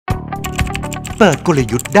เปิดกล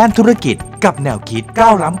ยุทธ์ด้านธุรกิจกับแนวคิดก้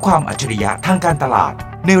าวล้ำความอัจฉริยะทางการตลาด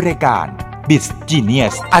ในรายการ Biz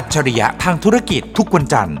Genius อัจฉริยะทางธุรกิจทุกวัน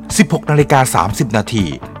จันทร์ 16:30 น.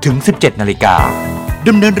ถึง 17:00 น.ด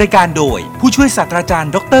ำเนินรายการโดยผู้ช่วยศาสตราจาร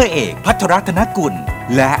ย์ดร.เอกภัทรรัตนกุล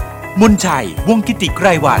และมนชัยวงศ์กิติไกร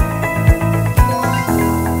วรรณ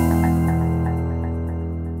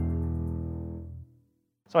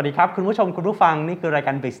สวัสดีครับคุณผู้ชมคุณผู้ฟังนี่คือรายก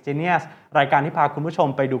าร Biz Genius รายการที่พาคุณผู้ชม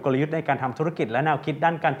ไปดูกลยุทธ์ในการทำธุรกิจและแนวคิดด้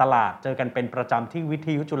านการตลาดเจอกันเป็นประจำที่วิท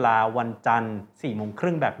ยุจุฬาวันจันทร์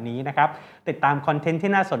 16:30 น.แบบนี้นะครับติดตามคอนเทนต์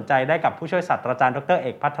ที่น่าสนใจได้กับผู้ช่วยศาสตราจารย์ดร.เอ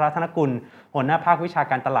กภัทรรัตนกุลหัวหน้าภาควิชา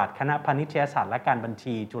การตลาดคณะพาณิชยศาสตร์และการบัญ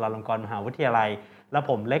ชีจุฬาลงกรณ์มหาวิทยาลัยและ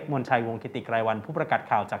ผมเล็กมนชัยวงศ์กิติไกรวรรณผู้ประกาศ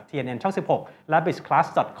ข่าวจาก TNN ช่อง 16 และ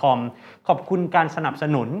bizclass.com ขอบคุณการสนับส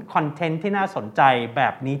นุนคอนเทนต์ที่น่าสนใจแบ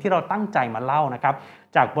บนี้ที่เราตั้งใจมาเล่านะครับ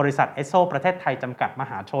จากบริษัทเอสโซประเทศไทยจำกัดม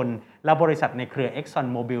หาชนและบริษัทในเครือ Exxon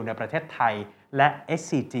Mobil ในประเทศไทยและ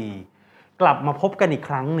SCG กลับมาพบกันอีก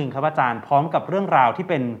ครั้งหนึ่งครับอาจารย์พร้อมกับเรื่องราวที่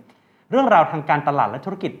เป็นเรื่องราวทางการตลาดและธุ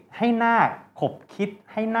รกิจให้น่าขบคิด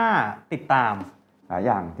ให้น่าติดตามหลายอ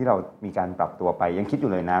ย่างที่เรามีการปรับตัวไปยังคิดอ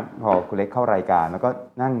ยู่เลยนะพอคุณเล็กเข้ารายการแล้วก็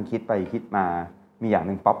นั่งคิดไปคิดมามีอย่างห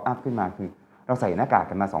นึ่งป๊อปอัพขึ้นมาคือเราใส่หน้ากาก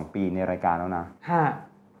กันมา2 ปีในรายการแล้วนะ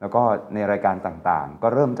แล้วก็ในรายการต่างๆก็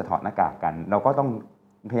เริ่มจะถอดหน้ากากกันเราก็ต้อง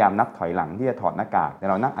พยายามนับถอยหลังที่จะถอดหน้ากากแต่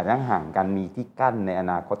เราอาจจะห่างกันมีที่กั้นในอ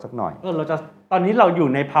นาคตสักหน่อยเราจะตอนนี้เราอยู่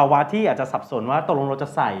ในภาวะที่อาจจะสับสนว่าตกลงเราจะ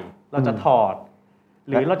ใส่เราจะถอด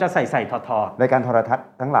หรือเราจะใส่ถอดรายการโทรทัศน์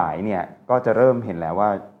ทั้งหลายเนี่ยก็จะเริ่มเห็นแล้วว่า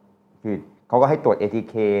คือเขาก็ให้ตรวจ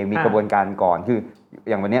ATK มีกระบวนการก่อนคือ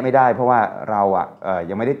อย่างวันนี้ไม่ได้เพราะว่าเรา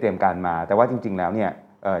ยังไม่ได้เตรียมการมาแต่ว่าจริงๆแล้วเนี่ย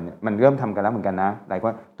มันเริ่มทำกันแล้วเหมือนกันนะหลายค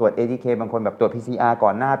นตรวจ ATK บางคนแบบตรวจ PCR ก่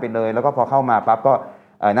อนหน้าไปเลยแล้วก็พอเข้ามาปั๊บก็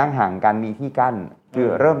นั่งห่างกันมีที่กั้นคือ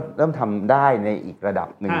เริ่มทำได้ในอีกระดับ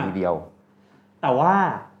หนึ่งทีเดียวแต่ว่า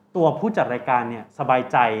ตัวผู้จัดรายการเนี่ยสบาย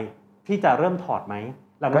ใจที่จะเริ่มถอดไหม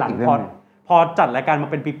หลังๆพอจัดรายการมา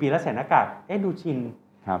เป็นปีๆแล้วใส่หน้ากากดูชิน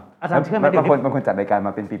ครับอาจารย์เชื่อไหมบางคนจัดรายการม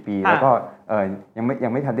าเป็นปีๆแล้วก็ยั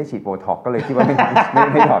งไม่ทันได้ฉีดโบท็อกก็เลยคิดว่า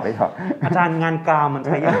ไม่ถอดอาจารย์งานกรามมันใ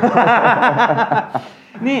ช่ยัง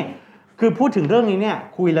นี่คือพูดถึงเรื่องนี้เนี่ย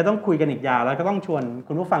คุยแล้วต้องคุยกันอีกยาวแล้วก็ต้องชวน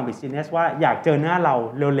คุณผู้ฟัง Biz Genius ว่าอยากเจอหน้าเรา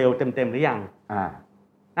เร็วๆเต็มๆหรือยัง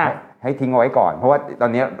ให้ทิ้งเอาไว้ก่อนเพราะว่าตอ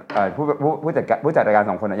นนี้ผู้จัดรายการ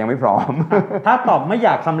2 คนยังไม่พร้อมถ้าตอบไม่อย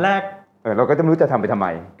ากคำแรกเราก็จะไม่รู้จะทำไปทำไม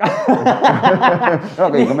เรา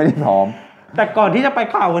เองก็ไม่ได้พร้อมแต่ก่อนที่จะไป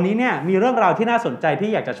ข่าววันนี้เนี่ยมีเรื่องราวที่น่าสนใจที่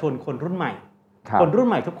อยากจะชวนคนรุ่นใหม่คนรุ่น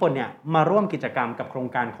ใหม่ทุกคนเนี่ยมาร่วมกิจกรรมกับโครง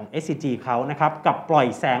การของ SCG เขานะครับกับปล่อย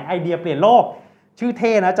แสงไอเดียเปลี่ยนโลกชื่อเ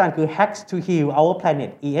ท่นะอาจารย์คือ Hacks to Heal Our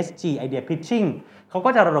Planet ESG Idea Pitching เขาก็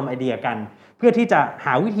จะระดมไอเดียกันเพื่อที่จะห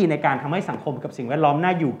าวิธีในการทำให้สังคมกับสิ่งแวดล้อมน่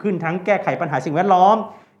าอยู่ขึ้นทั้งแก้ไขปัญหาสิ่งแวดล้อม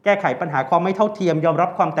แก้ไขปัญหาความไม่เท่าเทียมยอมรับ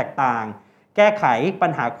ความแตกต่างแก้ไขปั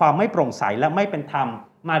ญหาความไม่โปร่งใสและไม่เป็นธรรม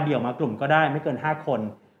มาเดี่ยวมากลุ่มก็ได้ไม่เกิน5 คน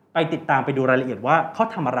ไปติดตามไปดูรายละเอียดว่าเขา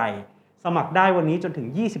ทำอะไรสมัครได้วันนี้จนถึง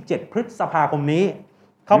27 พฤษภาคมนี้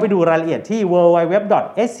เข้าไปดูรายละเอียดที่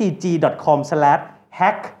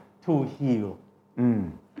www.scg.com/hack-to-heal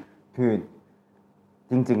คือ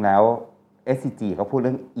จริงๆแล้ว SCG เขาพูดเ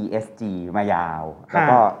รื่อง ESG มายาวแล้ว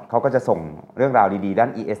ก็เขาก็จะส่งเรื่องราวดีๆด้าน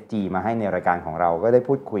ESG มาให้ในรายการของเราก็ได้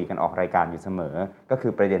พูดคุยกันออกรายการอยู่เสมอก็คื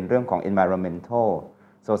อประเด็นเรื่องของ environmental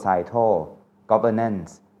societal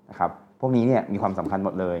governance นะครับพวกนี้เนี่ยมีความสำคัญหม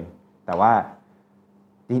ดเลยแต่ว่า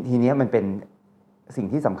ทีนี้มันเป็นสิ่ง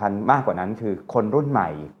ที่สำคัญมากกว่านั้นคือคนรุ่นใหม่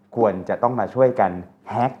ควรจะต้องมาช่วยกัน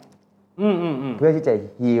แฮกเพื่อที่จะ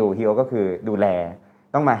heal ก็คือดูแล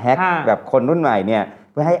ต้องมาแฮกแบบคนรุ่นใหม่เนี่ย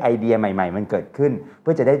เพื่อให้ไอเดียใหม่ๆมันเกิดขึ้นเ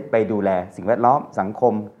พื่อจะได้ไปดูแลสิ่งแวดล้อมสังค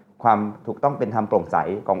มความถูกต้องเป็นธรรมโปร่งใส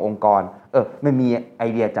ขององค์กรมันมีไอ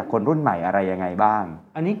เดียจากคนรุ่นใหม่อะไรยังไงบ้าง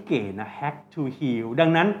อันนี้เก๋นะ hack to heal ดั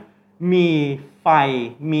งนั้นมีไฟ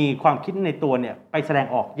มีความคิดในตัวเนี่ยไปแสดง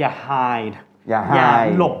ออกอย่า hide อย่า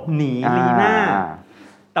หลบหนีลีหน้า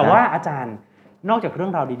แต่ว่าอาจารย์นอกจากเรื่อ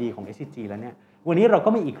งราวดีๆของ SCG แล้วเนี่ยวันนี้เราก็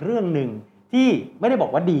มีอีกเรื่องหนึ่งที่ไม่ได้บอ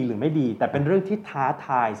กว่าดีหรือไม่ดีแต่เป็นเรื่องที่ท้าท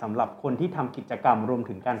ายสำหรับคนที่ทำกิจกรรมรวม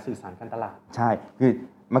ถึงการสื่อสารการตลาดใช่คือ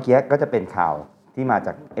เมื่อกี้ก็จะเป็นข่าวที่มาจ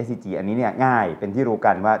าก SCG อันนี้เนี่ยง่ายเป็นที่รู้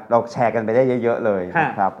กันว่าเราแชร์กันไปได้เยอะๆเลยน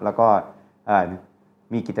ะครับแล้วก็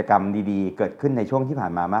มีกิจกรรมดีๆเกิดขึ้นในช่วงที่ผ่า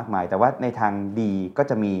นมามากมายแต่ว่าในทางดีก็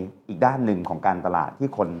จะมีอีกด้านหนึ่งของการตลาดที่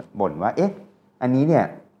คนบ่นว่าอันนี้เนี่ย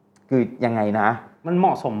คือยังไงนะมันเหม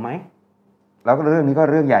าะสมไหมแล้วเรื่องนี้ก็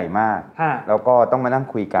เรื่องใหญ่มากแล้วก็ต้องมานั่ง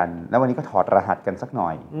คุยกันแล้ววันนี้ก็ถอดรหัสกันสักหน่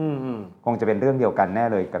อยคงจะเป็นเรื่องเดียวกันแน่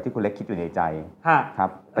เลยกับที่คุณเล็กคิดอยู่ในใจครับ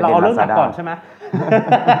เราเอาเรื่องหนักก่อนใช่ไหม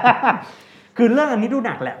คือเรื่องอันนี้ดูห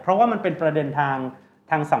นักแหละเพราะว่ามันเป็นประเด็นท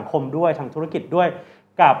างสังคมด้วยทางธุรกิจด้วย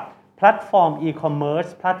กับแพลตฟอร์มอีคอมเมิร์ซ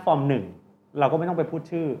แพลตฟอร์มหนึ่ง เราก็ไม่ต้องไปพูด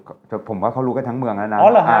ชื่อผมว่าเขารู้กันทั้งเมืองแล้วนะอ๋อ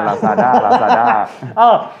เหรอฮะ Lazada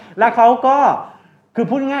แล้วเขาก็คือ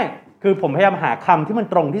พูดง่ายคือผมพยายามหาคำที่มัน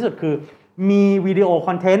ตรงที่สุดคือมีวิดีโอค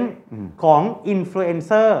อนเทนต์ของอินฟลูเอนเ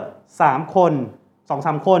ซอร์3 คน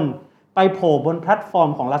 2-3 คนไปโผล่บนแพลตฟอร์ม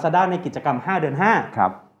ของ Lazada ในกิจกรรม5 เดือน 5ครั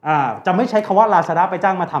บจะไม่ใช้คำว่า Lazada ไปจ้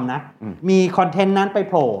างมาทำนะมีคอนเทนต์นั้นไป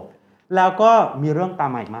โผล่แล้วก็มีเรื่องตาม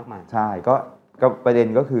มาอีกมากมายใช่ก็ประเด็น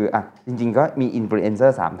ก็คือจริงๆก็มีอินฟลูเอนเซอ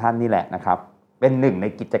ร์3ท่านนี่แหละนะครับเป็นหนึ่งใน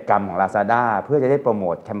กิจกรรมของ Lazada เพื่อจะได้โปรโม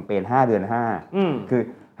ทแคมเปญ5 เดือน 5คือ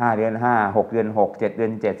5 เดือน 5 6 เดือน 6 7 เดือ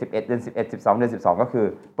น 7 11 เดือน 11 12 เดือน 12ก็คือ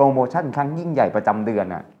โปรโมชั่นครั้งยิ่งใหญ่ประจำเดือน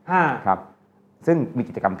ครับซึ่งมี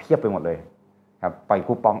กิจกรรมเพียบไปหมดเลยครับปล่อย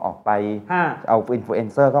คูปองออกไปเอาอินฟลูเอน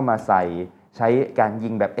เซอร์เข้ามาใส่ใช้การยิ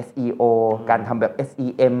งแบบ SEO การทำแบบ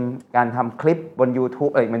SEM การทำคลิปบน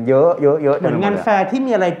YouTube อะไรมันเยอะเหมือนงานแฟร์ที่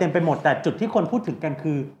มีอะไรเต็มไปหมดแต่จุดที่คนพูดถึงกัน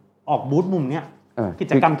คือออกบูธมุมเนี้ยกิ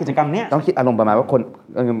จกรรมเนี้ยต้องคิดอารมณ์ประมาณว่าคน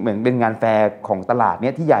เหมือนเป็นงานแฟร์ของตลาดเนี้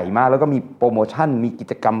ยที่ใหญ่มากแล้วก็มีโปรโมชั่นมีกิ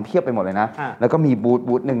จกรรมเพียบไปหมดเลยนะแล้วก็มี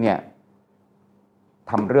บูธนึงเนี่ย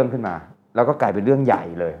ทำเรื่องขึ้นมาแล้วก็กลายเป็นเรื่องใหญ่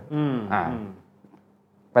เลย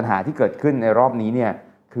ปัญหาที่เกิดขึ้นในรอบนี้เนี่ย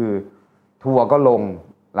คือทัวร์ก็ลง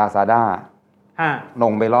Lazada ล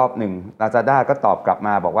งไปรอบหนึ่ง Lazada ก็ตอบกลับม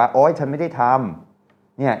าบอกว่าโอ๊ยฉันไม่ได้ท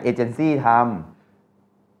ำเนี่ยเอเจนซี่ท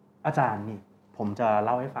ำอาจารย์นี่ผมจะเ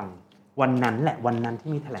ล่าให้ฟังวันนั้นแหละวันนั้น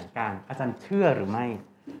ที่มีแถลงการณ์อาจารย์เชื่อหรือไม่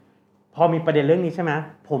พอมีประเด็นเรื่องนี้ใช่ไหม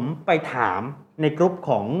ผมไปถามในกลุ่ม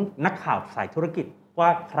ของนักข่าวสายธุรกิจว่า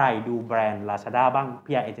ใครดูแบรนด์ Lazada บ้าง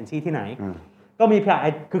PR Agency ที่ไหนก็มี PR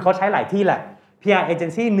คือเขาใช้หลายที่แหละ PR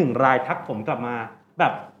Agency 1 รายทักผมกลับมาแบ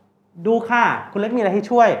บดูค่ะคุณเล็กมีอะไรให้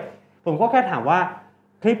ช่วยผมก็แค่ถามว่า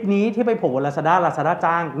คลิปนี้ที่ไปโผล่บน Lazada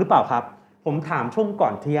จ้างหรือเปล่าครับผมถามช่วงก่อ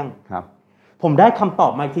นเที่ยงครับผมได้คำตอ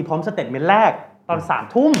บมาอีกทีพร้อมสเตทเมนต์แรกตอน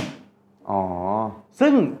 3 ทุ่ม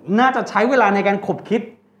ซึ่งน่าจะใช้เวลาในการขบคิด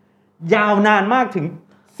ยาวนานมากถึง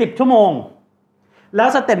10 ชั่วโมงแล้ว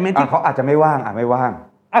สเตทเมนต์ที่เขาอาจจะไม่ว่าง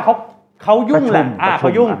เขายุ่งแหละเขา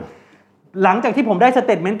ยุ่งหลังจากที่ผมได้สเ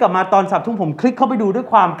ตทเมนต์กลับมาตอน 3 ทุ่มผมคลิกเข้าไปดูด้วย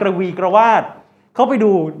ความกระวีกระวาดเข้าไป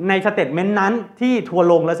ดูในสเตทเมนต์นั้นที่ทัวร์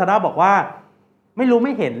ลง Lazada บอกว่าไม่รู้ไ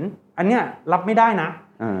ม่เห็นอันเนี้ยรับไม่ได้นะ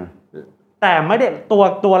แต่ไม่ได้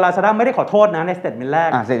ตัว Lazada ไม่ได้ขอโทษนะในสเตทเมนต์แรก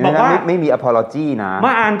บอกว่าไม่มี apology นะม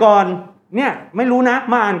าอ่านก่อนเนี่ยไม่รู้นะ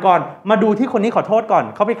มาอ่านก่อนมาดูที่คนนี้ขอโทษก่อน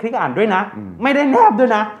เขาไปคลิกอ่านด้วยนะไม่ได้แนบด้วย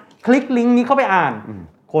นะคลิกลิงก์นี้เข้าไปอ่าน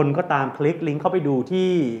คนก็ตามคลิกลิงก์เข้าไปดูที่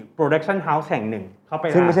production house แห่งหนึ่งเข้าไป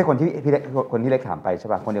ซึ่งไม่ใช่คนที่เล็กถามไปใช่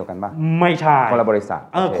ป่ะคนเดียวกันป่ะไม่ใช่คนละบริษัท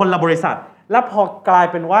คนละบริษัทแล้วพอกลาย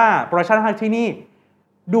เป็นว่า production house ที่นี่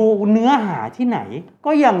ดูเนื้อหาที่ไหน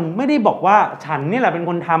ก็ยังไม่ได้บอกว่าฉันนี่แหละเป็น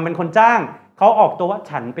คนทำเป็นคนจ้างเขาออกตัวว่า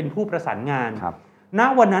ฉันเป็นผู้ประสานงานณ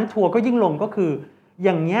วันนั้นทัวร์ก็ยิ่งลงก็คืออ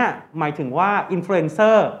ย่างเงี้ยหมายถึงว่าอินฟลูเอนเซ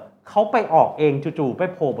อร์เขาไปออกเองจู่ๆไป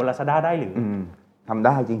โผล่บน Lazada ได้หรือทำไ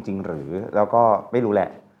ด้จริงๆหรือแล้วก็ไม่รู้แหละ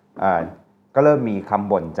ก็เริ่มมีค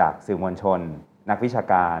ำบ่นจากสื่อมวลชนนักวิชา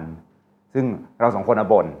การซึ่งเรา2 คน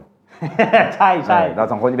บ่น ใช่เรา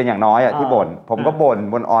2 คนจะเป็นอย่างน้อยที่บ่นผมก็บ่น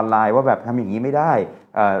บนออนไลน์ว่าแบบทำอย่างนี้ไม่ได้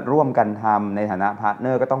ร่วมกันทำในฐานะพาร์ทเน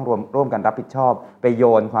อร์ก็ต้องร่วมกันรับผิดชอบไปโย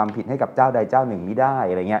นความผิดให้กับเจ้าใดเจ้าหนึ่งไม่ได้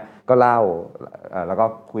อะไรเงี้ยก็เล่าแล้วก็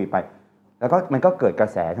คุยไปแล้วก็มันก็เกิดกระ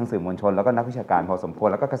แสทางสื่อมวลชนแล้วก็นักวิชาการพอสมควร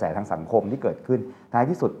แล้วก็กระแสทางสังคมที่เกิดขึ้นท้าย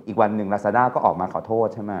ที่สุดอีกวันหนึ่ง Lazada ก็ออกมาขอโทษ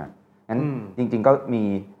ใช่ไหมงั้นจริงๆก็มี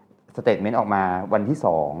สเตทเมนต์ออกมาวันที่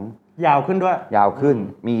2ยาวขึ้นด้วยยาวขึ้น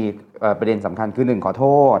มีประเด็นสำคัญคือ1ขอโท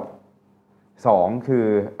ษ2คือ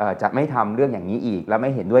จะไม่ทำเรื่องอย่างนี้อีกและไม่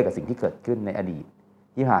เห็นด้วยกับสิ่งที่เกิดขึ้นในอดีต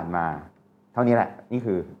ที่ผ่านมาเท่านี้แหละนี่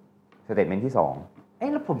คือสเตทเมนต์ที่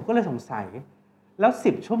2แล้วผมก็เลยสงสัยแล้ว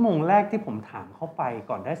10 ชั่วโมงแรกที่ผมถามเข้าไป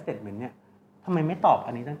ก่อนได้สเตทเมนต์เนี่ยทำไมไม่ตอบ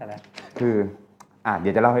อันนี้ตั้งแต่แรกคือเดี๋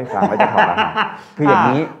ยวจะเล่าให้ฟังว่าจะถอดรหัสคืออย่าง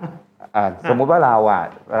นี้สมมุติว่าเรา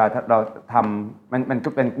เวลาเราทำมั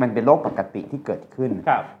นเป็นโรคปกติที่เกิดขึ้น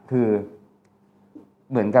คือ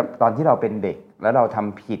เหมือนกับตอนที่เราเป็นเด็กแล้วเราท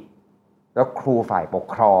ำผิดแล้วครูฝ่ายปก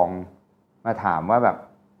ครองมาถามว่าแบบ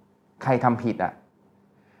ใครทำผิด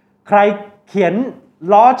ใครเขียน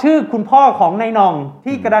ล้อชื่อคุณพ่อของนายหน่อง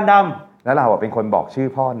ที่กระดานดำแล้วเราเป็นคนบอกชื่อ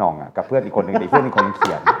พ่อหน่องกับเพื่อนอีกคนหนึ่งเพื่อนอีกคนเ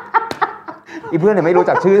ขียนอีเพื่อนเนี่ยไม่รู้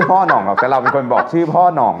จักชื่อพ่อหน่องหรอกแต่เราเป็นคนบอกชื่อพ่อ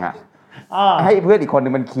หน่องให้เพื่อนอีกคนห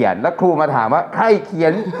นึ่งมันเขียนแล้วครูมาถามว่าใครเขีย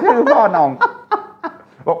นชื่อพ่อหน่อง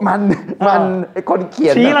บอกมันไอ้คนเขี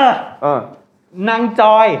ยนชี้เลยนางจ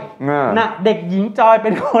อยนะเด็กหญิงจอยเ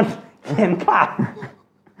ป็นคนเขียนค่ะ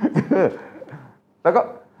แล้วก็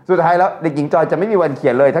สุดท้ายแล้วเด็กหญิงจอยจะไม่มีวันเขี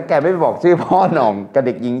ยนเลยถ้าแกไม่ไปบอกชื่อพ่อหน่องกับเ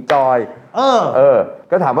ด็กหญิงจอย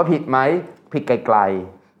ก็ถามว่าผิดไหมผิดไกล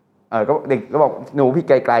ก็เด็กก็บอกหนูผิด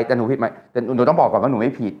ไกลๆแต่หนูผิดไหมแต่หนูต้องบอกก่อนว่าหนูไ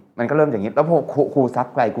ม่ผิดมันก็เริ่มอย่างนี้แล้วพอครูซัก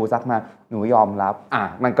ไปครูซักมาหนูยอมรับ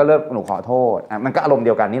มันก็เริ่มหนูขอโทษมันก็อารมณ์เ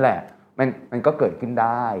ดียวกันนี่แหละมันก็เกิดขึ้นไ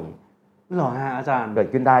ด้หรอฮะอาจารย์เกิด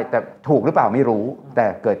ขึ้นได้แต่ถูกหรือเปล่าไม่รู้แต่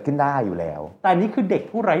เกิดขึ้นได้อยู่แล้วแต่นี่คือเด็ก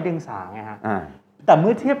ผู้ไร้เดียงสาไงฮะแต่เ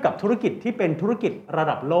มื่อเทียบกับธุรกิจที่เป็นธุรกิจระ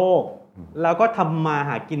ดับโลกแล้วก็ทำมา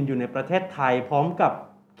หากินอยู่ในประเทศไทยพร้อมกับ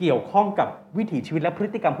เกี่ยวข้องกับวิถีชีวิตและพฤ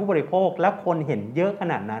ติกรรมผู้บริโภคและคนเห็นเยอะข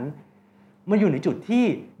นาดนั้นมันอยู่ในจุดที่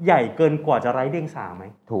ใหญ่เกินกว่าจะไร้เดียงสาไหม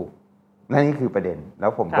ถูกและนี่คือประเด็นแล้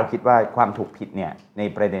วผมก็คิดว่าความถูกผิดเนี่ยใน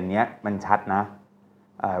ประเด็นนี้มันชัดนะ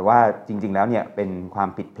ว่าจริงๆแล้วเนี่ยเป็นความ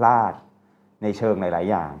ผิดพลาดในเชิงหลายๆ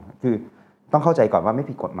อย่างคือต้องเข้าใจก่อนว่าไม่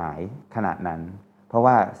ผิดกฎหมายขนาดนั้นเพราะ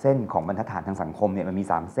ว่าเส้นของบรรทัดฐานทางสังคมเนี่ยมันมี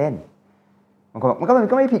3เส้นมัน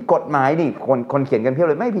ก็ไม่ผิดกฎหมายดิคนเขียนกันเพียบ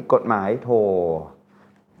เลยไม่ผิดกฎหมายโธ่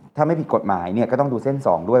ถ้าไม่ผิดกฎหมายเนี่ยก็ต้องดูเส้น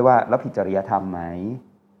2ด้วยว่าแล้วผิดจริยธรรมไหม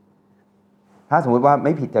ถ้าสมมุติว่าไ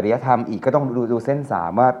ม่ผิดจริยธรรมอีกก็ต้องดูเส้น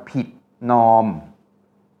3ว่าผิดนอร์ม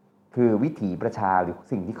คือวิถีประชาหรือ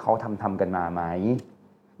สิ่งที่เขาทำกันมาไหม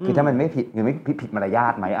คือถ้ามันไม่ผิดหรือไม่ผิดมารยา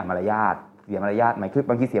ทไหมมารยาทเสียมารยาทไหมคือ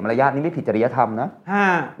บางทีเสียมารยาทนี่ไม่ผิดจริยธรรมนะ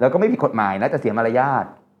แล้วก็ไม่ผิดกฎหมายนะแต่เสียมารยาท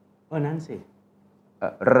นั่นสิ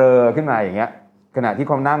เรอขึ้นมาอย่างเงี้ยขณะที่เ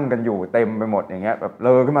ขานั่งกันอยู่เต็มไปหมดอย่างเงี้ยแบบเร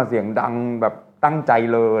อขึ้นมาเสียงดังแบบตั้งใจ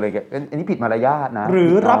เลออะไรเงี้ยอันนี้ผิดมารยาทนะหรื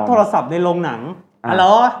อรับโทรศัพท์ในโรงหนังฮัลโหล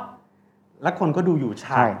แล้วคนก็ดูอยู่ฉ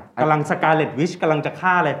ากกำลังสกาเลตวิชกำลังจะ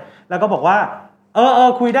ฆ่าเลยแล้วก็บอกว่า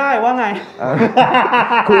คุยได้ว่าไง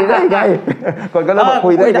คุยได้ไงคนก็เริ่มบอก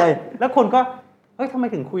คุยได้ไงแล้วคนก็เฮ้ยทำไม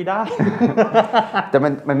ถึงคุยได้แต่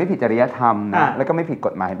มันไม่ผิดจริยธรรมนะแล้วก็ไม่ผิดก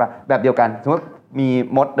ฎหมายป่ะแบบเดียวกันสมมติมี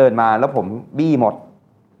มดเดินมาแล้วผมบี้มด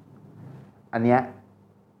อันเนี้ย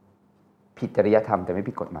ผิดจริยธรรมแต่ไม่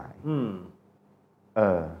ผิดกฎหมาย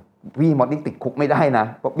บี้มดนี่ติดคุกไม่ได้นะ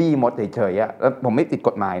เพราะบี้มดเฉยๆแล้วผมไม่ติดก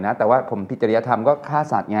ฎหมายนะแต่ว่าผมผิดจริยธรรมก็ฆ่า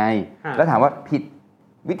สัตว์ไงแล้วถามว่าผิด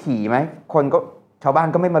วิถีไหมคนก็ชาวบ้าน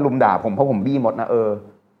ก็ไม่มาลุมด่าผมเพราะผมบี้มดนะ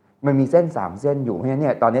มันมีเส้น3เส้นอยู่เพราะฉะนั้นเ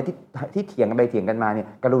นี่ยตอนนี้ที่เถียงกันไปเถียงกันมาเนี่ย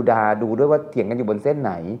กรุณาดูด้วยว่าเถียงกันอยู่บนเส้นไ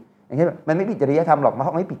หนอย่างเช่นมันไม่ผิดจริยธรรมหรอกเพร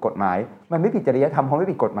าะไม่ผิดกฎหมายมันไม่ผิดจริยธรรมเพราะไม่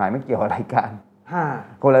ผิดกฎหมายมันเกี่ยวอะไรกัน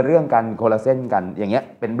คนละเรื่องกันคนละเส้นกันอย่างเงี้ย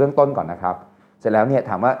เป็นเบื้องต้นก่อนนะครับเสร็จแล้วเนี่ย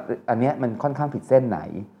ถามว่าอันเนี้ยมันค่อนข้างผิดเส้นไหน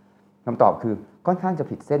คำตอบคือค่อนข้างจะ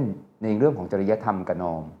ผิดเส้นในเรื่องของจริยธรรมกับน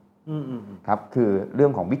อร์มครับคือเรื่อ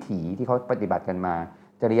งของวิถีที่เขาปฏิบัติกันมา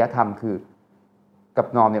จริยธรรมคือกับ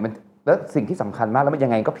นอร์มเนี่ยมันแล้วสิ่งที่สำคัญมากแล้วมันยั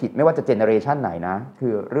งไงก็ผิดไม่ว่าจะเจเนอเรชันไหนนะคื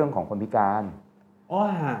อเรื่องของคนพิการ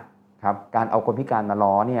ครับการเอาคนพิการมา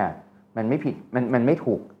ล้อเนี่ยมันไม่ผิดมันไม่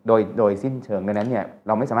ถูกโดยสิ้นเชิงดังนั้นเนี่ยเ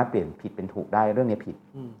ราไม่สามารถเปลี่ยนผิดเป็นถูกได้เรื่องนี้ผิด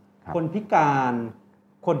คนพิการ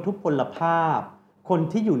คนทุพพลภาพคน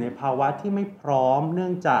ที่อยู่ในภาวะที่ไม่พร้อมเนื่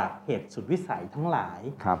องจากเหตุสุดวิสัยทั้งหลาย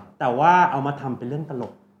แต่ว่าเอามาทำเป็นเรื่องตล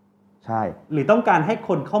กใช่หรือต้องการให้ค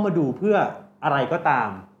นเข้ามาดูเพื่ออะไรก็ตาม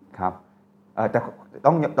ครับแต่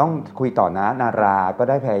ต้องคุยต่อนะนาราก็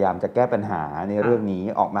ได้พยายามจะแก้ปัญหาในเรื่องนี้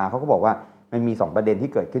ออกมาเขาก็บอกว่ามันมี2ประเด็น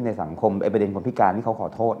ที่เกิดขึ้นในสังคมประเด็นคนพิการที่เขาขอ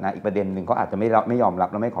โทษนะอีกประเด็นหนึ่งเขาอาจจะไม่ยอมรับ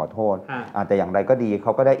และไม่ขอโทษแต่อย่างไรก็ดีเข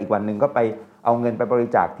าก็ได้อีกวันหนึ่งก็ไปเอาเงินไปบริ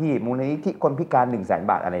จาคที่มูลนิธิคนพิการ 100,000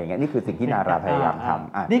 บาทอะไรอย่างเงี้ยนี่คือสิ่งที่นาราพยายามท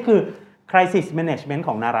ำนี่คือ crisis management ข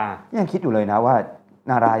องนารายังคิดอยู่เลยนะว่า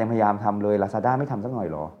นารายังพยายามทำเลย Lazada ไม่ทำสักหน่อย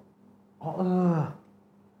หรอ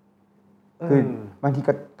คือบางที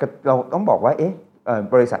เราต้องบอกว่า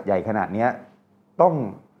บริษัทใหญ่ขนาดนี้ต้อง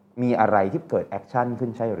มีอะไรที่เกิดแอคชั่นขึ้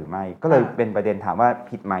นใช่หรือไม่ก็เลยเป็นประเด็นถามว่า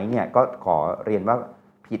ผิดไหมเนี่ยก็ขอเรียนว่า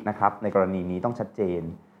ผิดนะครับในกรณีนี้ต้องชัดเจน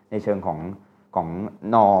ในเชิงของ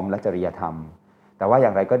นอร์มและจริยธรรมแต่ว่าอย่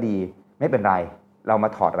างไรก็ดีไม่เป็นไรเรามา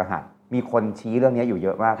ถอดรหัสมีคนชี้เรื่องนี้อยู่เย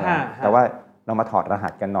อะมากนะแต่ว่าเรามาถอดรหั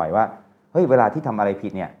สกันหน่อยว่าเฮ้ยเวลาที่ทำอะไรผิ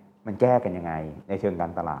ดเนี่ยมันแก้กันยังไงในเชิงกา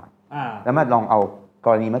รตลาดแล้วมาลองเอาก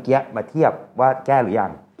รณีเมื่อกี้มาเทียบว่าแก้หรือยั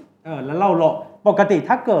งแล้วเราปกติ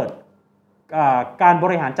ถ้าเกิดการบ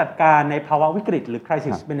ริหารจัดการในภาวะวิกฤตหรือ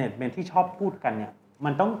crisis management ที่ชอบพูดกันเนี่ยมั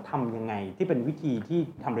นต้องทำยังไงที่เป็นวิธีที่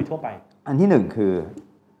ทำโดยทั่วไปอันที่1คือ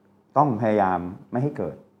ต้องพยายามไม่ให้เกิ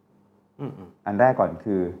ดอันแรกก่อน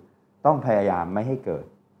คือต้องพยายามไม่ให้เกิด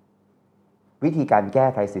วิธีการแก้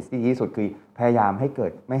crisis ที่ดีที่สุดคือพยายามไม่ให้เ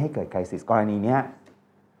กิด crisis กรณีนี้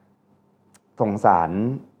สงสาร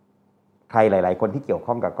ใครหลายๆคนที่เกี่ยว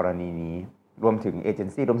ข้องกับกรณีนี้รวมถึงเอเจน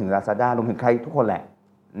ซี่รวมถึง Lazada รวมถึงใครทุกคนแหละ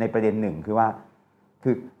ในประเด็นหนึ่งคือว่าคื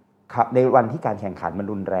อในวันที่การแข่งขันมัน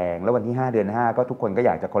รุนแรงแล้ววันที่5 เดือน 5ก็ทุกคนก็อ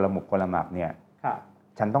ยากจะคนละหมุกคนละหมับเนี่ย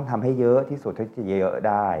ฉันต้องทำให้เยอะที่สุดที่จะเยอะ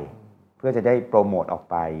ได้เพื่อจะได้โปรโมทออก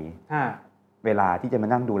ไปเวลาที่จะมา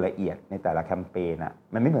นั่งดูละเอียดในแต่ละแคมเปญ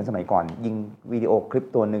มันไม่เหมือนสมัยก่อนยิงวิดีโอคลิป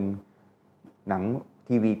ตัวหนึ่งหนังที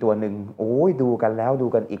ทีวีตัวหนึ่งโอ้ยดูกันแล้วดู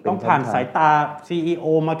กันอีกต้องผ่านสายตา CEO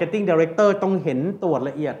Marketing Director ต้องเห็นตรวจ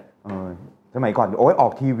ละเอียดสมัยก่อนโอ้ยออ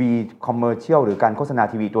กทีวีคอมเมอร์เชียลหรือการโฆษณา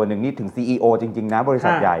ทีวีตัวหนึ่งนี่ถึง CEO จริงๆนะบริษั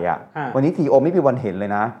ทใหญ่อะวันนี้ CEO ไม่มีวันเห็นเล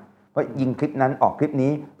ยนะเพราะยิงคลิปนั้นออกคลิป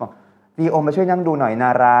นี้CEO มาช่วยนั่งดูหน่อยนา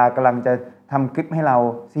รากำลังจะทำคลิปให้เรา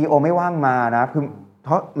CEO ไม่ว่างมานะคือเพ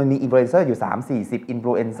ราะมันมีอินฟลูเอนเซอร์อยู่ 3-40 อินฟ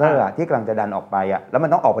ลูเอนเซอร์ที่กำลังจะดันออกไปแล้วมัน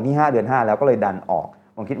ต้องออกวันที่5 เดือน 5แล้วก็เลยดันออก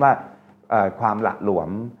ผมคิดว่าความหละหลวม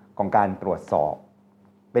ของการตรวจสอบ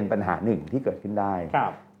เป็นปัญหาหนึ่งที่เกิดขึ้นได้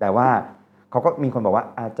แต่ว่าเขาก็มีคนบอกว่า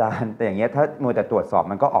อาจารย์แต่อย่างเงี้ยถ้ามัวแต่ตรวจสอบ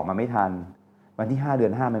มันก็ออกมาไม่ทันวันที่5 เดือ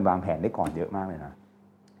น 5มันวางแผนได้ก่อนเยอะมากเลยนะ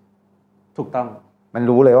ถูกต้องมัน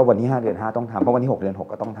รู้เลยว่าวันที่5 เดือน 5ต้องทำเพราะวันที่6 เดือน 6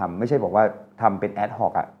ก็ต้องทำไม่ใช่บอกว่าทำเป็นแอดฮอ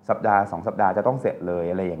กสัปดาห์2 สัปดาห์จะต้องเสร็จเลย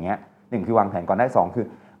อะไรอย่างเงี้ย1คือวางแผนก่อนได้2คือ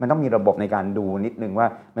มันต้องมีระบบในการดูนิดนึงว่า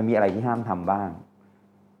มันมีอะไรที่ห้ามทำบ้าง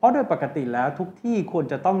เพราะโดยปกติแล้วทุกที่ควร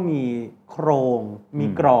จะต้องมีโครงมี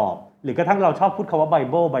กรอบหรือกระทั่งเราชอบพูดคำว่าไบ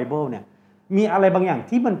เบิลเนี่ยมีอะไรบางอย่าง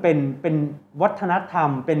ที่มันเป็นวัฒนธรรม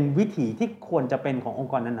เป็นวิถีที่ควรจะเป็นขององ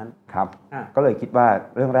ค์กรนั้นๆครับก็เลยคิดว่า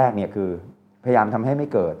เรื่องแรกเนี่ยคือพยายามทำให้ไม่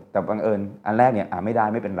เกิดแต่บังเอิญอันแรกเนี่ยไม่ได้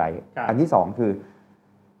ไม่เป็นไรอันที่2คือ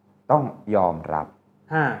ต้องยอมรับ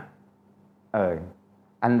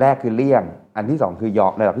อันแรกคือเลี่ยงอันที่2คือยอ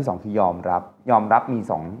มระดับที่2คือยอมรับมี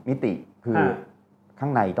2มิติคือข้า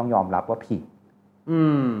งในต้องยอมรับว่าผิด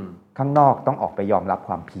ข้างนอกต้องออกไปยอมรับค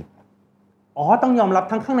วามผิดต้องยอมรับ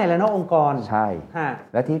ทั้งข้างในและนอกองค์กรใช่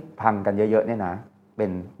และที่พังกันเยอะๆเนี่ยนะเป็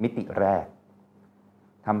นมิติแรก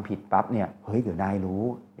ทำผิดปั๊บเนี่ยเฮ้ยเดี๋ยวนายรู้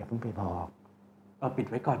อย่าเพิ่งไปบอกปิด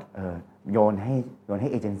ไว้ก่อนโยนให้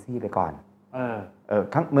เอเจนซี่ไปก่อน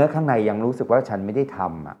เมื่อข้างในยังรู้สึกว่าฉันไม่ได้ท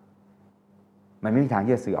ำมันไม่มีทาง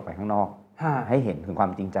ที่จะสื่อออกไปข้างนอกให้เห็นถึงควา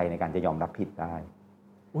มจริงใจในการจะยอมรับผิดได้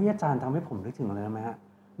อาจารย์ทำให้ผมนึกถึงอะไรไหมฮะ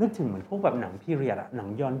นึกถึงเหมือนพวกแบบหนังพีเรียดหนัง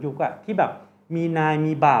ย้อนยุคที่แบบมีนาย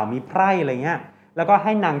มีบ่าวมีไพร่อะไรเงี้ยแล้วก็ใ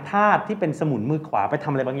ห้นางทาสที่เป็นสมุนมือขวาไปท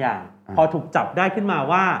ำอะไรบางอย่างพอถูกจับได้ขึ้นมา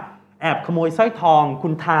ว่าแอบขโมยสร้อยทองคุ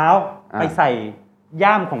ณเท้าไปใส่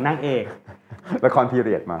ย่ามของนางเอกละครพีเ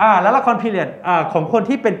รียดมาแล้วละครพีเรียดของคน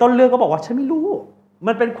ที่เป็นต้นเรื่องก็บอกว่าฉันไม่รู้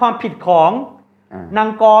มันเป็นความผิดของนาง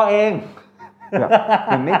กเอง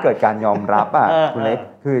มันไม่เกิดการยอมรับคุณเล็ก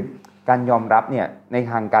คือการยอมรับเนี่ยใน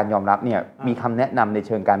ทางการยอมรับเนี่ยมีคำแนะนำในเ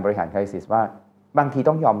ชิงการบริหารไครซิสว่าบางที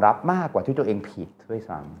ต้องยอมรับมากกว่าที่ตัวเองผิดด้วย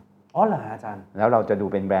ซ้ำเหรออาจารย์แล้วเราจะดู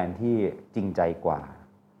เป็นแบรนด์ที่จริงใจกว่า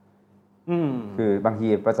คือบางที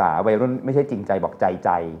ภาษาวัยรุ่นไม่ใช่จริงใจบอกใจ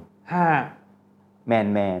แม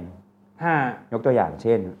นยกตัวอย่างเ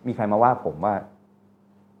ช่นมีใครมาว่าผมว่า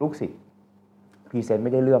ลูกศิษย์พรีเซนต์ไ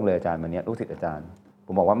ม่ได้เรื่องเลยอาจารย์วันนี้ลูกศิษย์อาจารย์ผ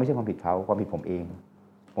มบอกว่าไม่ใช่ความผิดเขาความผิดผมเอง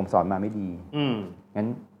ผมสอนมาไม่ดีงั้น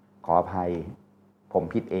ขออภัยผม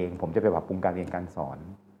ผิดเองผมจะไปปรับปรุงการเรียนการสอน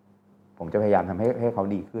ผมจะพยายามทำให้เขา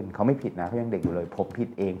ดีขึ้นเขาไม่ผิดนะเขายังเด็กอยู่เลยผมผิด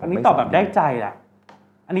เองอันนี้ตอบแบบได้ใจล่ะ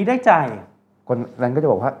อันนี้ได้ใจคนนั้นก็จะ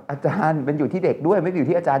บอกว่าอาจารย์เป็นอยู่ที่เด็กด้วยไม่ได้อยู่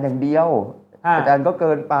ที่อาจารย์อย่างเดียวอาจารย์ก็เ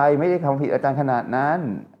กินไปไม่ได้ทำผิดอาจารย์ขนาดนั้น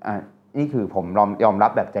นี่คือผมยอมรั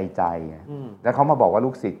บแบบใจแล้วเขามาบอกว่าลู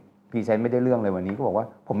กศิษย์พรีเซนต์ไม่ได้เรื่องเลยวันนี้ก็บอกว่า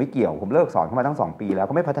ผมไม่เกี่ยวผมเลิกสอนเขามาตั้ง2 ปีแล้วเ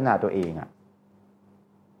ขาไม่พัฒนาตัวเอง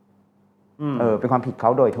เป็นความผิดเข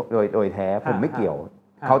าโดยแท้ผมไม่เกี่ยว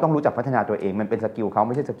เขาต้องรู้จักพัฒนาตัวเองมันเป็นสกิลเขาไ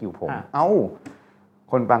ม่ใช่สกิลผม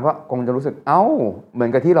คนฟังก็คงจะรู้สึกเหมือ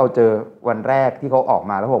นกับที่เราเจอวันแรกที่เขาออก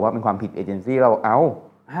มาแล้วบอกว่าเป็นความผิดเอเจนซี่เรา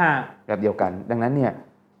แบบเดียวกันดังนั้นเนี่ย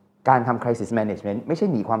การทำ crisis management ไม่ใช่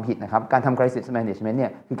หนีความผิดนะครับการทำ crisis management เนี่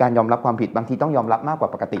ยคือการยอมรับความผิดบางทีต้องยอมรับมากกว่า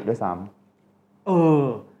ปกติด้วยซ้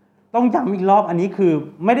ำต้องย้ำอีกรอบอันนี้คือ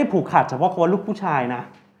ไม่ได้ผูกขาดเฉพาะคนลูกผู้ชายนะ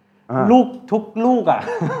ลูกทุกลูก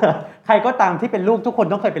ใครก็ตามที่เป็นลูกทุกคน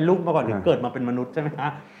ต้องเคยเป็นลูกมาก่อนถึงเกิดมาเป็นมนุษย์ใช่ไหมฮะ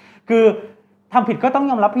คือทำผิดก็ต้อง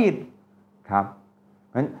ยอมรับผิดครับเ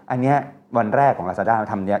พราะฉะนั้นอันเนี้ยวันแรกของ Lazada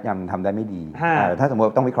ยังทำได้ไม่ดีถ้าสมมติ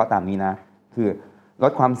ต้องวิเคราะห์ตามนี้นะคือล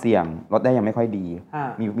ดความเสี่ยงลดได้ยังไม่ค่อยดี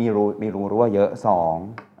มีรู้ว่าเยอะ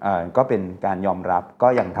2ก็เป็นการยอมรับก็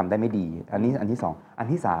ยังทำได้ไม่ดีอันที่2อัน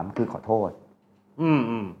ที่3คือขอโทษ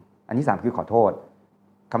อันที่3คือขอโทษ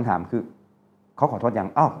คำถามคือเขาขอโทษยัง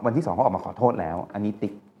วันที่2เขาออกมาขอโทษแล้วอันนี้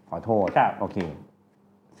ติ๊กขอโทษโอเค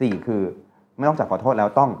4คือไม่ต้องจากขอโทษแล้ว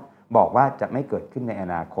ต้องบอกว่าจะไม่เกิดขึ้นในอ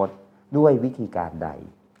นาคตด้วยวิธีการใด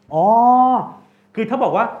คือถ้าบอ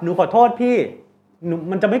กว่าหนูขอโทษพี่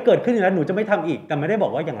มันจะไม่เกิดขึ้นแล้วหนูจะไม่ทำอีกแต่ไม่ได้บอ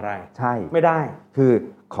กว่าอย่างไรใช่ไม่ได้คือ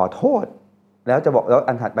ขอโทษแล้วจะบอกแล้ว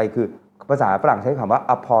อันถัดไปคือภาษาฝรั่งใช้คำว่า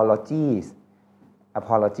apologies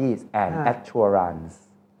and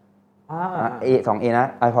assurance2A นะ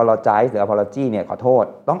apologize หรือ apology เนี่ยขอโทษ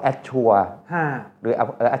ต้อง assure หรือ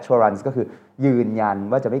assurance ก็คือยืนยัน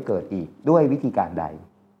ว่าจะไม่เกิดอีกด้วยวิธีการใด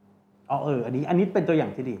อันนี้เป็นตัวอย่า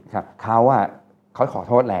งที่ดีครับเขาขอ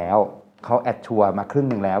โทษแล้ว เขาแอดชัวร์มาครึ่ง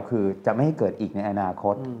หนึ่งแล้วคือจะไม่ให้เกิดอีกในอนาค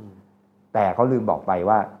ตแต่เขาลืมบอกไป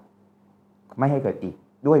ว่าไม่ให้เกิดอีก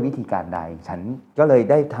ด้วยวิธีการใดฉันก็เลย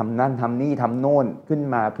ได้ทำนั่นทำนี่ทำโน่นขึ้น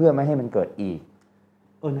มาเพื่อไม่ให้มันเกิดอีก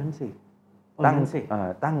นั่นสิ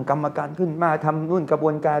ตั้งกรรมการขึ้นมาทำนู่นกระบ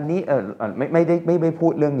วนการนี้ไม่พู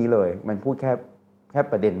ดเรื่องนี้เลยมันพูดแค่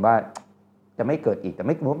ประเด็นว่าจะไม่เกิดอีกแต่ไ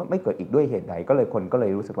ม่เกิดอีกด้วยเหตุใดก็เลยคนก็เล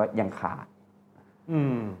ยรู้สึกว่ายังขาด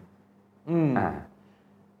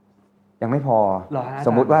ยังไม่พอส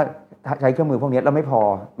มมุติว่าใช้เครื่องมือพวกนี้แล้วไม่พอ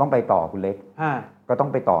ต้องไปต่อคุณเล็กก็ต้อง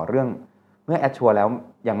ไปต่อเรื่องเมื่อแอดชัวร์แล้ว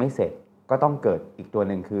ยังไม่เสร็จก็ต้องเกิดอีกตัว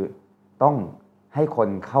หนึ่งคือต้องให้คน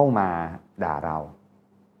เข้ามาด่าเรา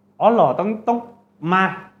เหรอต้องมา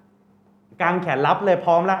กางแขนรับเลยพ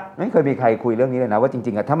ร้อมละไม่เคยมีใครคุยเรื่องนี้เลยนะว่าจ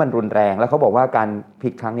ริงๆถ้ามันรุนแรงแล้วเขาบอกว่าการผิ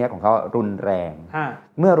ดครั้งนี้ของเขารุนแรง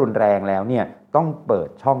เมื่อรุนแรงแล้วเนี่ยต้องเปิด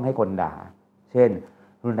ช่องให้คนด่าเช่น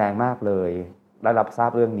รุนแรงมากเลยได้รับทรา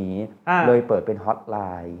บเรื่องนี้เลยเปิดเป็นฮอตไล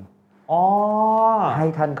น์ให้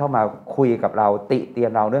ท่านเข้ามาคุยกับเราติเตีย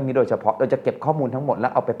นเราเรื่องนี้โดยเฉพาะเราจะเก็บข้อมูลทั้งหมดแล้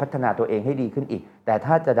วเอาไปพัฒนาตัวเองให้ดีขึ้นอีกแต่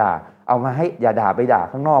ถ้าจะด่าเอามาให้อย่าด่าไปด่า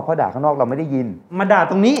ข้างนอกเพราะด่าข้างนอกเราไม่ได้ยินมาด่า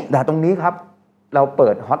ตรงนี้ครับเราเปิ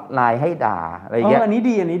ดฮอตไลน์ให้ด่าอะไรอย่างเงี้ยอันนี้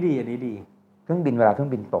ดีเครื่องบินเวลาเครื่อ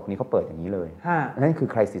งบินตกนี่เขาเปิดอย่างนี้เลยนั่นคือ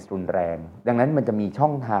ไครซิสรุนแรงดังนั้นมันจะมีช่อ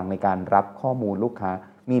งทางในการรับข้อมูลลูกค้า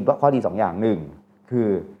มีข้อดี2อย่าง1คือ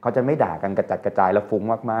เขาจะไม่ด่ากันกระจัดกระจายแล้วฟุ้ง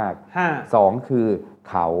มากๆ2คือ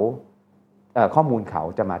เขาข้อมูลเขา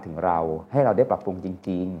จะมาถึงเราให้เราได้ปรับปรุงจ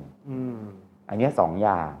ริงๆอันนี้2อ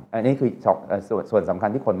ย่างอันนี้คือส่วนสำคัญ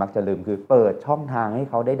ที่คนมักจะลืมคือเปิดช่องทางให้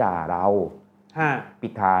เขาได้ด่าเราปิ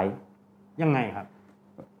ดท้ายยังไงครับ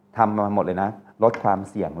ทำมาหมดเลยนะลดความ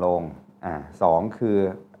เสี่ยงลง2คือ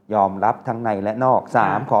ยอมรับทั้งในและนอก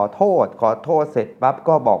3ขอโทษเสร็จปั๊บ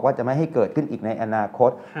ก็บอกว่าจะไม่ให้เกิดขึ้นอีกในอนาค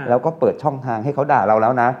ตแล้วก็เปิดช่องทางให้เขาด่าเราแล้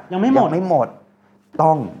วนะยังไม่หมด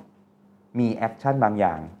ต้องมีแอคชั่นบางอ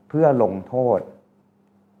ย่างเพื่อลงโทษ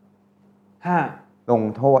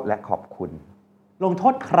และขอบคุณลงโท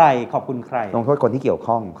ษใครขอบคุณใครลงโทษคนที่เกี่ยว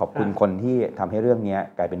ข้องขอบคุณคนที่ทำให้เรื่องนี้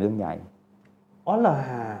กลายเป็นเรื่องใหญ่เหรอ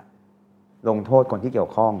ลงโทษคนที่เกี่ย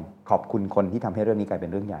วข้องขอบคุณคนที่ทำให้เรื่องนี้กลายเป็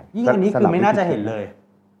นเรื่องใหญ่ยิ่งอันนี้คือไม่น่าจะเห็นเลย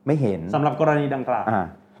ไม่เห็นสำหรับกรณีดังกล่าว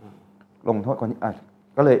ลงโทษคน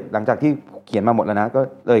ก็เลยหลังจากที่เขียนมาหมดแล้วนะก็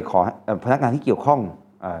เลยขอพนักงานที่เกี่ยวข้อง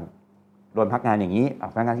โดนพักงานอย่างนี้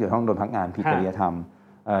พนักงานที่เกี่ยวข้องโดนพักงานผิดจริยธรรม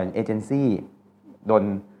เอเจนซี่โดน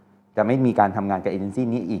จะไม่มีการทำงานกับเอเจนซี่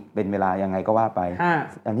นี้อีกเป็นเวลายังไงก็ว่าไป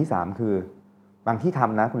อันที่3คือบางที่ท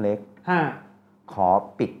ำนะคุณเล็กขอ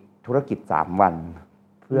ปิดธุรกิจ3วัน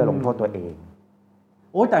เพื่อลงโทษตัวเอง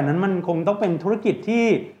แต่นั้นมันคงต้องเป็นธุรกิจที่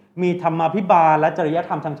มีธรรมาภิบาลและจริยธ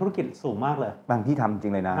รรมทางธุรกิจสูงมากเลยบางที่ทำจริ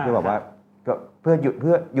งเลยนะที่บอกว่าเพื่อ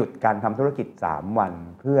หยุดการทำธุรกิจ3วัน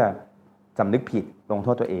เพื่อสำนึกผิดลงโท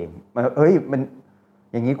ษตัวเองมัน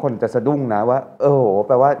อย่างนี้คนจะสะดุ้งนะว่าแ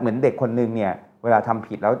ปลว่าเหมือนเด็กคนนึงเนี่ยเวลาทำ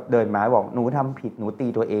ผิดแล้วเดินมาบอกหนูทำผิดหนูตี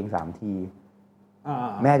ตัวเอง3ที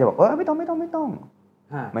แม่จะบอกไม่ต้อง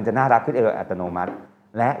มันจะน่ารักขึ้นอัตโนมัติ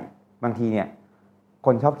และบางทีเนี่ยค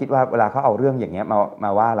นชอบคิดว่าเวลาเขาเอาเรื่องอย่างเงี้ยม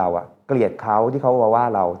าว่าเราเกลียดเขาที่เขาว่า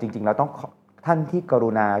เราจริงๆเราต้องท่านที่ก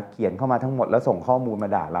รุณาเขียนเข้ามาทั้งหมดแล้วส่งข้อมูลมา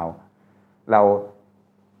ด่าเรา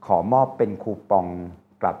ขอมอบเป็นคูปอง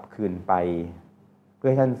กลับคืนไปเพื่อ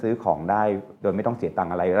ให้ท่านซื้อของได้โดยไม่ต้องเสียตัง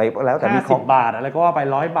ค์อะไรแล้วแต่มี50 บาทอะไรก็ว่าไป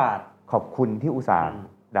100 บาทขอบคุณที่อุตส่าห์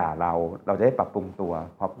ด่าเราจะได้ปรับปรุงตัว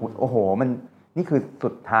ขอบคุณมันนี่คือสุ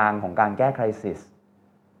ดทางของการแก้ไครซิส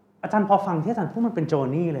อาจารย์พอฟังที่อาจารย์พูดมันเป็นโจ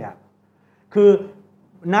นี่เลยคือ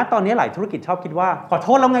ณตอนนี้หลายธุรกิจชอบคิดว่าขอโท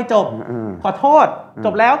ษแล้วไงจบขอโทษจ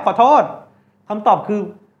บแล้วขอโทษคำตอบคือ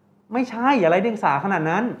ไม่ใช่อย่าไร้เดียงสาขนาด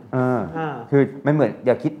นั้นคือไม่เหมือนอ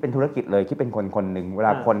ย่าคิดเป็นธุรกิจเลยคิดเป็นคนหนึ่งเวล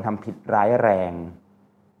าคนทำผิดร้ายแรง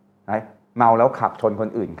เมาแล้วขับชนคน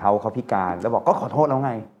อื่นเขาพิการแล้วบอกก็ขอโทษแล้วไ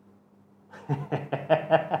ง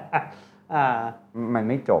มัน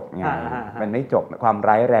ไม่จบไงมันไม่จบความ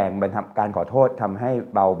ร้ายแรงมันทำการขอโทษทำให้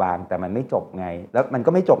เบาบางแต่มันไม่จบไงแล้วมันก็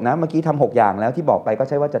ไม่จบนะเมื่อกี้ทำ6อย่างแล้วที่บอกไปก็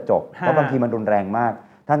ใช่ว่าจะจบเพราะบางทีมันรุนแรงมาก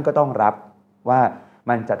ท่านก็ต้องรับว่า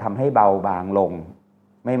มันจะทำให้เบาบางลง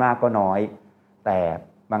ไม่มากก็น้อยแต่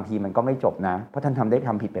บางทีมันก็ไม่จบนะเพราะท่านท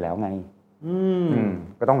ำผิดไปแล้วไง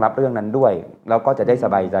ก็ต้องรับเรื่องนั้นด้วยแล้วก็จะได้ส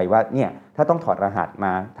บายใจว่าเนี่ยถ้าต้องถอดรหัสม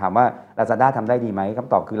าถามว่า Lazada ทำได้ดีไหมค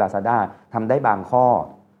ำตอบคือ Lazada ทำได้บางข้อ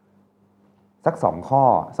สัก2ข้อ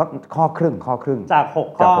สักข้อครึ่งจาก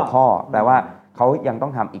6 ข้อแปลว่าเขายังต้อ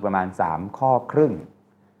งทำอีกประมาณ3ข้อครึ่ง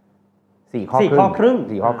4 ข้อครึ่ง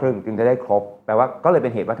จึงจะได้ครบแปลว่าก็เลยเป็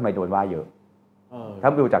นเหตุว่าทำไมโดนว่าเยอะถ้า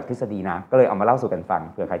ดูจากทฤษฎีนะก็เลยเอามาเล่าสู่กันฟัง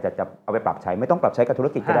เผื่อใครจะเอาไปปรับใช้ไม่ต้องปรับใช้กับธุร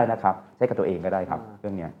กิจก็ได้นะครับใช้กับตัวเองก็ได้ครับเรื่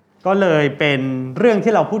องนี้ก็เลยเป็นเรื่อง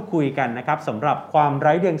ที่เราพูดคุยกันนะครับสำหรับความไ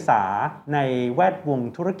ร้เดียงสาในแวดวง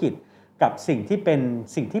ธุรกิจ กับสิ่งที่เป็น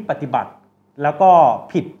สิ่งที่ปฏิบัติแล้วก็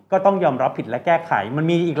ผิดก็ต้องยอมรับผิดและแก้ไขมัน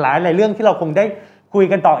มีอีกหลายเรื่องที่เราคงได้คุย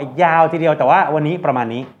กันต่ออีกยาวทีเดียวแต่ว่าวันนี้ประมาณ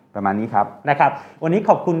นี้ครับนะครับวันนี้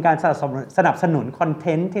ขอบคุณการสนับสนุนคอนเท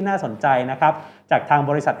นต์ที่น่าสนใจนะครับจากทาง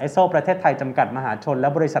บริษัทเอสโซประเทศไทยจำกัดมหาชนและ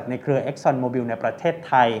บริษัทในเครือ Exxon Mobil ในประเทศ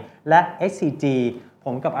ไทยและ SCG ผ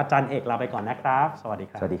มกับอาจารย์เอกลาไปก่อนนะครับสวัสดี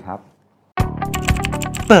ครับสวัสดีครับ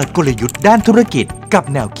เปิดกลยุทธ์ด้านธุรกิจกับ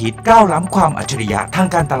แนวคิดก้าวล้ำความอัจฉริยะทาง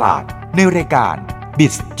การตลาดในรายการ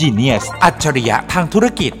Biz Genius อัจฉริยะทางธุร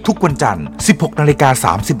กิจทุกวันจันทร์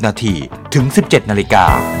 16:30 น.ถึง 17:00 น.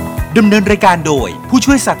ดำเนินรายการโดยผู้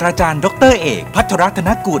ช่วยศาสตราจารย์ดร.เอกภัทรรัตน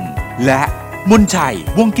กุลและมนชัย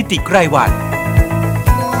วงศ์กิติไกรวรรณ